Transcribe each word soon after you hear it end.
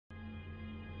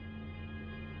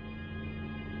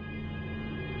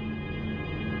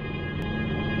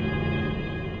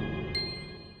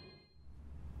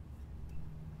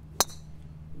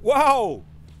Wow,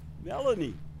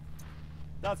 Melanie,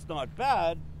 that's not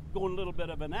bad. Going a little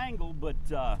bit of an angle, but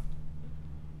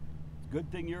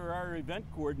good thing you're our event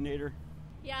coordinator.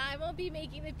 Yeah, I won't be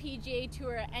making the PGA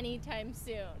Tour anytime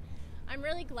soon. I'm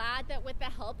really glad that with the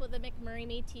help of the McMurray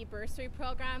Métis bursary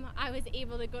program, I was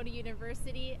able to go to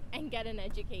university and get an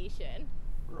education.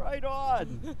 Right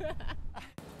on.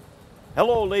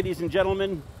 Hello, ladies and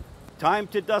gentlemen. Time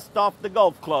to dust off the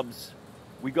golf clubs.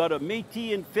 We got a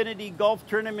Métis Infinity Golf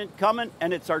Tournament coming,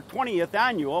 and it's our 20th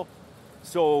annual.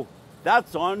 So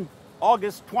that's on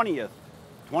August 20th,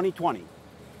 2020.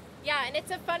 Yeah, and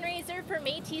it's a fundraiser for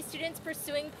Métis students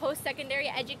pursuing post-secondary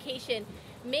education.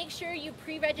 Make sure you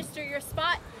pre-register your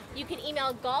spot. You can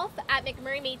email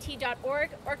golf@mcmurraymétis.org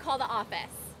or call the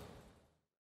office.